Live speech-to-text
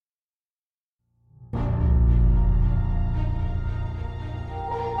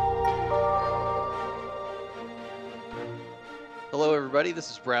Hello, everybody.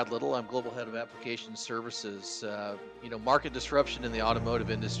 This is Brad Little. I'm Global Head of Application Services. Market disruption in the automotive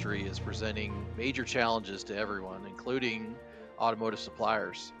industry is presenting major challenges to everyone, including automotive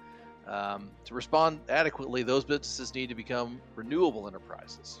suppliers. To respond adequately, those businesses need to become renewable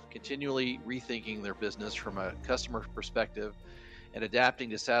enterprises, continually rethinking their business from a customer perspective and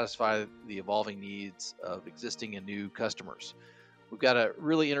adapting to satisfy the evolving needs of existing and new customers. We've got a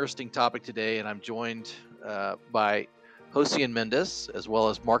really interesting topic today, and I'm joined by Josian Mendez as well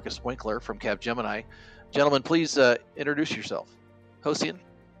as Marcus Winkler from Capgemini. Gentlemen, please introduce yourself. Josian.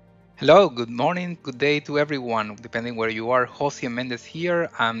 Hello, good morning, good day to everyone, depending where you are. Jose Mendez here.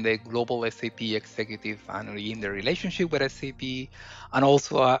 I'm the Global SAP Executive and in the relationship with SAP. And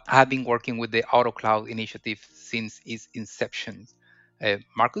also, I've been working with the Auto Cloud initiative since its inception.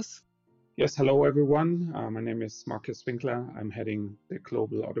 Marcus? Yes, hello everyone. My name is Marcus Winkler. I'm heading the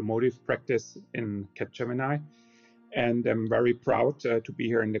global automotive practice in Capgemini. And I'm very proud to be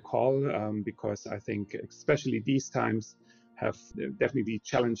here in the call because I think especially these times have definitely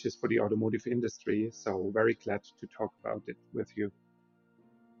challenges for the automotive industry. So very glad to talk about it with you.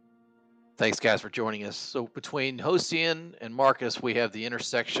 Thanks, guys, for joining us. So between Josian and Marcus, we have the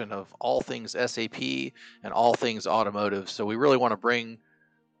intersection of all things SAP and all things automotive. So we really want to bring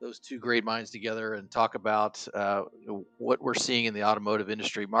those two great minds together and talk about what we're seeing in the automotive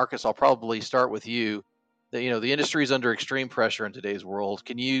industry. Marcus, I'll probably start with you. The industry is under extreme pressure in today's world.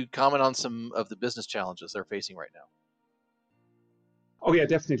 Can you comment on some of the business challenges they're facing right now? Oh yeah,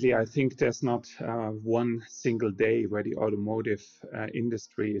 definitely. I think there's not one single day where the automotive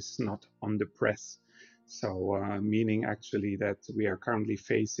industry is not on the press. So meaning actually that we are currently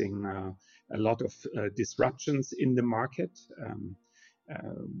facing a lot of disruptions in the market.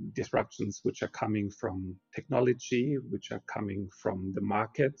 Disruptions which are coming from technology, which are coming from the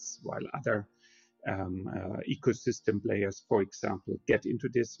markets, while other ecosystem players, for example, get into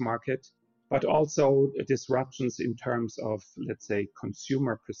this market, but also disruptions in terms of, let's say,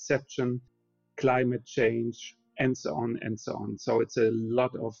 consumer perception, climate change, and so on and so on. So it's a lot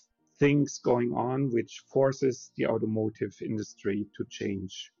of things going on which forces the automotive industry to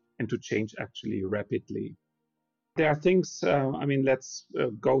change and to change actually rapidly. There are things, let's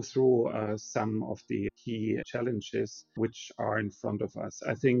go through some of the key challenges which are in front of us.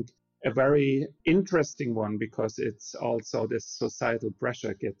 I think a very interesting one, because it's also the societal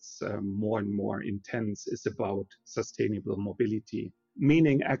pressure gets more and more intense, is about sustainable mobility.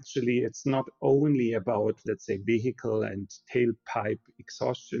 Meaning actually it's not only about, let's say, vehicle and tailpipe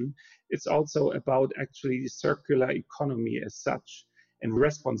exhaustion, it's also about actually the circular economy as such. And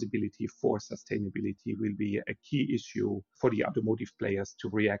responsibility for sustainability will be a key issue for the automotive players to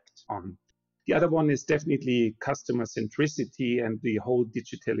react on. The other one is definitely customer centricity and the whole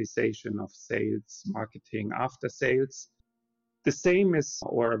digitalization of sales, marketing, after sales. The same is,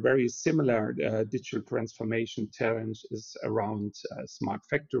 or a very similar digital transformation challenge is around smart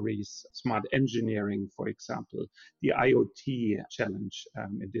factories, smart engineering, for example, the IoT challenge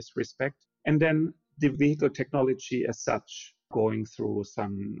in this respect. And then the vehicle technology as such, going through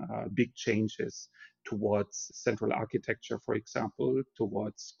some big changes towards central architecture, for example,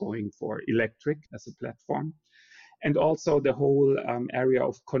 towards going for electric as a platform. And also the whole area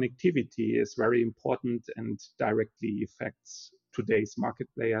of connectivity is very important and directly affects today's market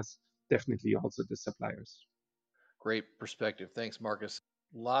players, definitely also the suppliers. Great perspective. Thanks, Marcus.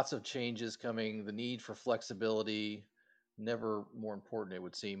 Lots of changes coming, the need for flexibility, never more important, it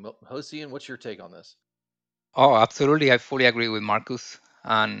would seem. Josian, what's your take on this? Oh, absolutely. I fully agree with Marcus.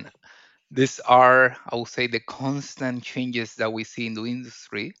 And these are, I would say, the constant changes that we see in the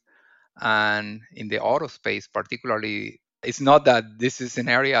industry and in the auto space, particularly. It's not that this is an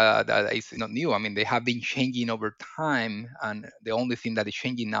area that is not new. I mean, they have been changing over time, and the only thing that is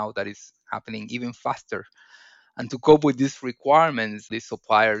changing now that is happening even faster. And to cope with these requirements, these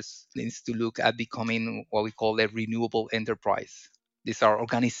suppliers needs to look at becoming what we call a renewable enterprise. These are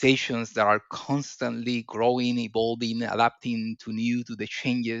organizations that are constantly growing, evolving, adapting to the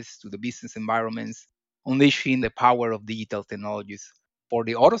changes, to the business environments, unleashing the power of digital technologies. For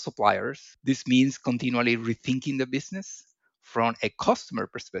the auto suppliers, this means continually rethinking the business from a customer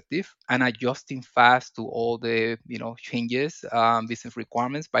perspective and adjusting fast to all the changes, business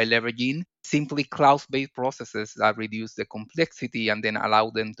requirements by leveraging simply cloud-based processes that reduce the complexity and then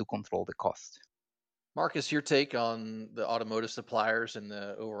allow them to control the cost. Marcus, your take on the automotive suppliers and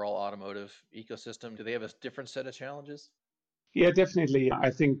the overall automotive ecosystem. Do they have a different set of challenges? Yeah, definitely. I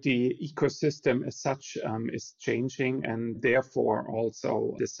think the ecosystem as such is changing, and therefore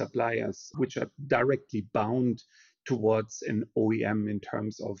also the suppliers, which are directly bound towards an OEM in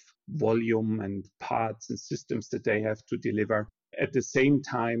terms of volume and parts and systems that they have to deliver, At the same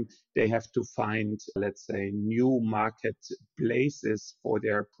time, they have to find, let's say, new market places for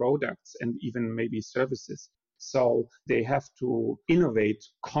their products and even maybe services. So they have to innovate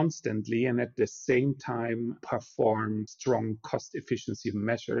constantly and at the same time perform strong cost efficiency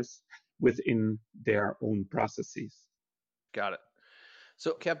measures within their own processes. Got it.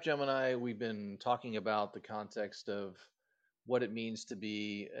 So, Capgemini, we've been talking about the context of what it means to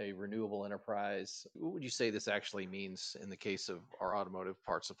be a renewable enterprise. What would you say this actually means in the case of our automotive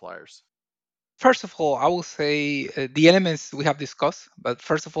part suppliers? First of all, I will say the elements we have discussed, but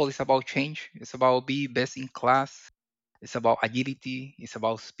first of all, it's about change. It's about being best in class. It's about agility. It's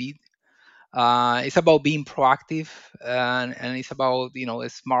about speed. It's about being proactive, and it's about a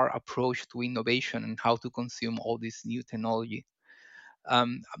smart approach to innovation and how to consume all this new technology.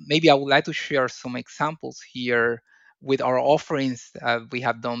 Maybe I would like to share some examples here with our offerings we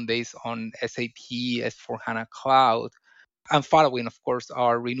have done based on SAP S4HANA Cloud and following, of course,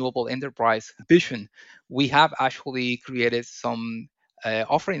 our renewable enterprise vision. We have actually created some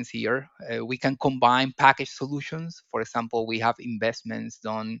offerings here. We can combine package solutions. For example, we have investments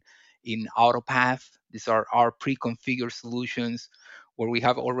done in AutoPath. These are our pre-configured solutions where we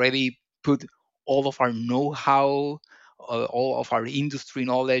have already put all of our know-how, all of our industry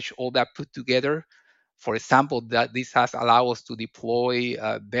knowledge, all that put together. For example, that this has allowed us to deploy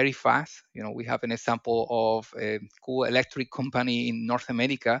very fast. We have an example of a cool electric company in North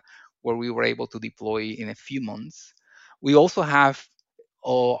America where we were able to deploy in a few months. We also have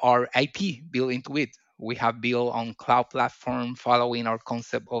our IP built into it. We have built on cloud platform following our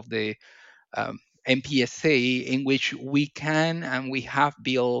concept of the MPSA, in which we can and we have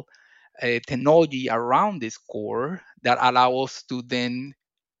built a technology around this core that allow us to then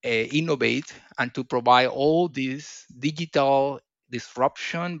innovate and to provide all this digital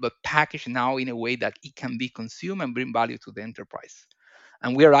disruption, but packaged now in a way that it can be consumed and bring value to the enterprise.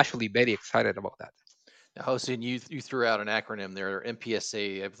 And we are actually very excited about that. Now, Hossein, you threw out an acronym there,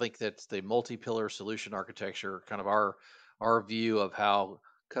 MPSA. I think that's the multi-pillar solution architecture, kind of our view of how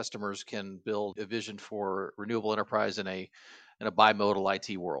customers can build a vision for renewable enterprise in a bimodal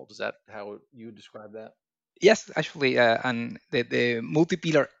IT world. Is that how you would describe that? Yes, actually, and the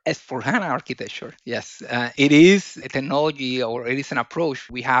multi-pillar S4HANA architecture, yes, it is a technology or it is an approach.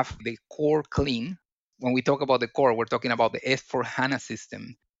 We have the core clean. When we talk about the core, we're talking about the S4HANA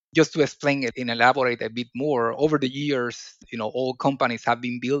system. Just to explain it and elaborate a bit more, over the years, all companies have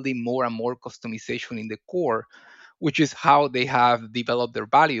been building more and more customization in the core, which is how they have developed their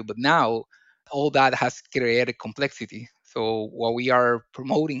value. But now all that has created complexity. So what we are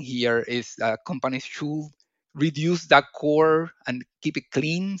promoting here is that companies should reduce that core and keep it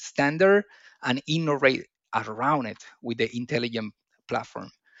clean, standard, and innovate around it with the intelligent platform.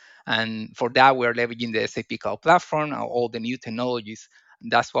 And for that, we're leveraging the SAP Cloud Platform, all the new technologies.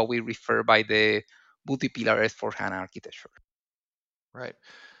 And that's what we refer by the multi-pillar S4HANA architecture. Right.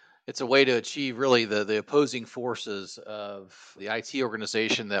 It's a way to achieve really the opposing forces of the IT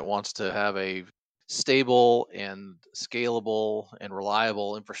organization that wants to have a stable and scalable and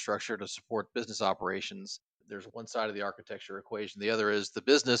reliable infrastructure to support business operations. There's one side of the architecture equation. The other is the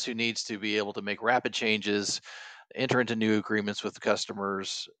business who needs to be able to make rapid changes, enter into new agreements with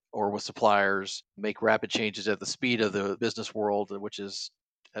customers or with suppliers, make rapid changes at the speed of the business world, which is,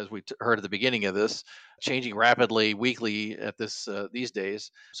 as we heard at the beginning of this, changing rapidly weekly at these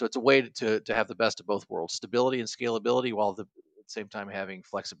days. So it's a way to have the best of both worlds: stability and scalability, while at the same time having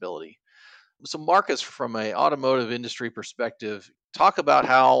flexibility. So, Marcus, from a automotive industry perspective, talk about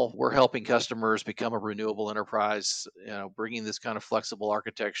how we're helping customers become a renewable enterprise, bringing this kind of flexible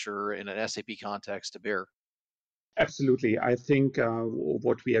architecture in an SAP context to bear. Absolutely. I think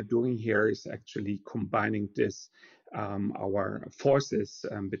what we are doing here is actually combining this, our forces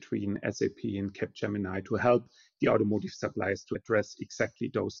between SAP and Capgemini to help the automotive suppliers to address exactly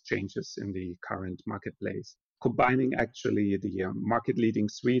those changes in the current marketplace. Combining actually the market leading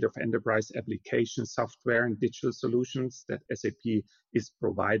suite of enterprise application software and digital solutions that SAP is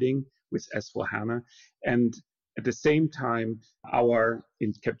providing with S4HANA, and at the same time, our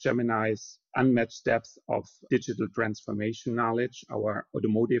in Capgemini's unmatched depth of digital transformation knowledge, our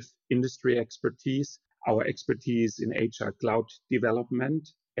automotive industry expertise, our expertise in HR cloud development,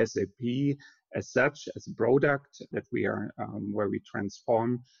 SAP as such, as a product that we are where we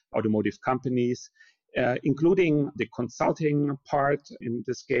transform automotive companies, including the consulting part in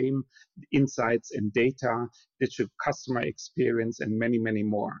this game, insights and data, digital customer experience, and many, many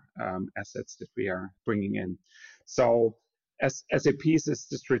more assets that we are bringing in. So as SAP is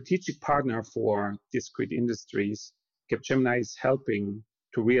the strategic partner for discrete industries, Capgemini is helping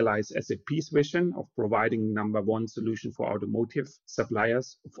to realize SAP's vision of providing number one solution for automotive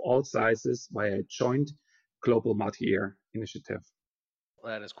suppliers of all sizes via a joint global multi-year initiative.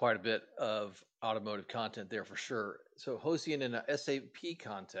 That is quite a bit of automotive content there for sure. So, Hossein, in a SAP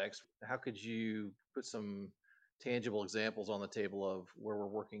context, how could you put some tangible examples on the table of where we're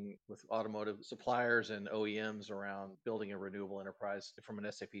working with automotive suppliers and OEMs around building a renewable enterprise from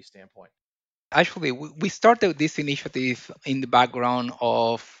an SAP standpoint? Actually, we started this initiative in the background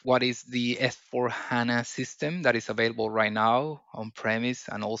of what is the S4 HANA system that is available right now on premise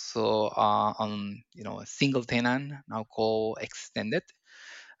and also on a single tenant now called Extended.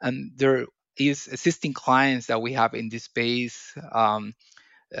 And there is existing clients that we have in this space,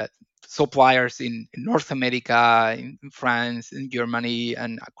 suppliers in North America, in France, in Germany,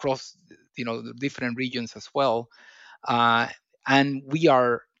 and across the different regions as well. And we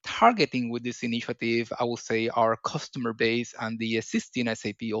are targeting with this initiative, I would say, our customer base and the existing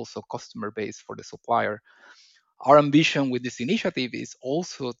SAP also customer base for the supplier. Our ambition with this initiative is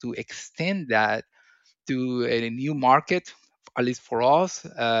also to extend that to a new market. At least for us,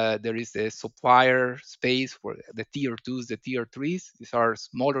 there is a supplier space for the tier 2s, the tier 3s. These are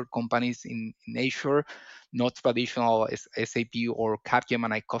smaller companies in Asia, not traditional SAP or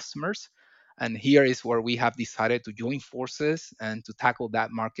Capgemini customers. And here is where we have decided to join forces and to tackle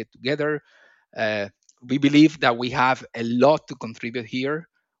that market together. We believe that we have a lot to contribute here.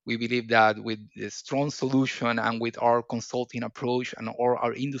 We believe that with a strong solution and with our consulting approach and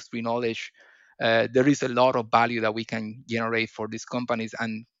our industry knowledge, there is a lot of value that we can generate for these companies.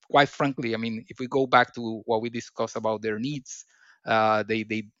 And quite frankly, I mean, if we go back to what we discussed about their needs,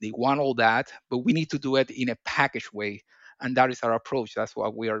 they want all that, but we need to do it in a packaged way. And that is our approach. That's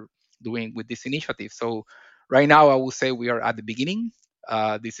what we are doing with this initiative. So right now, I would say we are at the beginning.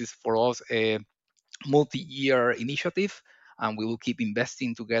 This is for us a multi-year initiative, and we will keep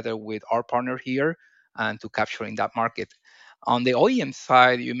investing together with our partner here and to capture in that market. On the OEM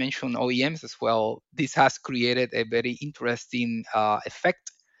side, you mentioned OEMs as well. This has created a very interesting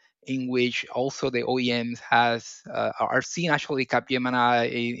effect in which also the OEMs are seeing actually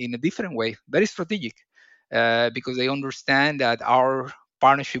Capgemini in a different way, very strategic, because they understand that our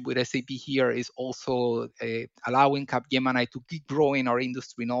partnership with SAP here is also allowing Capgemini to keep growing our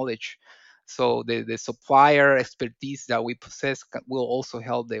industry knowledge. So the supplier expertise that we possess will also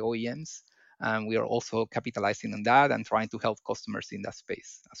help the OEMs. And we are also capitalizing on that and trying to help customers in that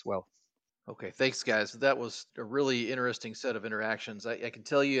space as well. Okay, thanks, guys. That was a really interesting set of interactions. I can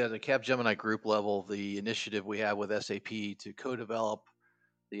tell you at a Capgemini group level, the initiative we have with SAP to co-develop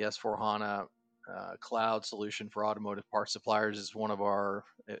the S4HANA cloud solution for automotive parts suppliers is one of our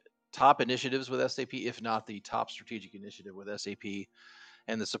top initiatives with SAP, if not the top strategic initiative with SAP.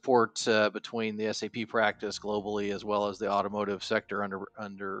 And the support between the SAP practice globally as well as the automotive sector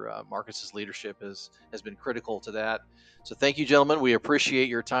under Marcus's leadership has been critical to that. So thank you, gentlemen. We appreciate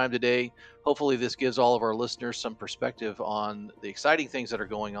your time today. Hopefully this gives all of our listeners some perspective on the exciting things that are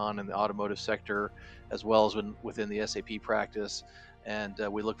going on in the automotive sector as well as within the SAP practice. And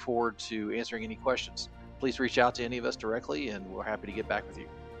we look forward to answering any questions. Please reach out to any of us directly and we're happy to get back with you.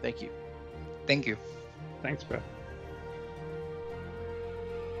 Thank you. Thank you. Thanks, Brett.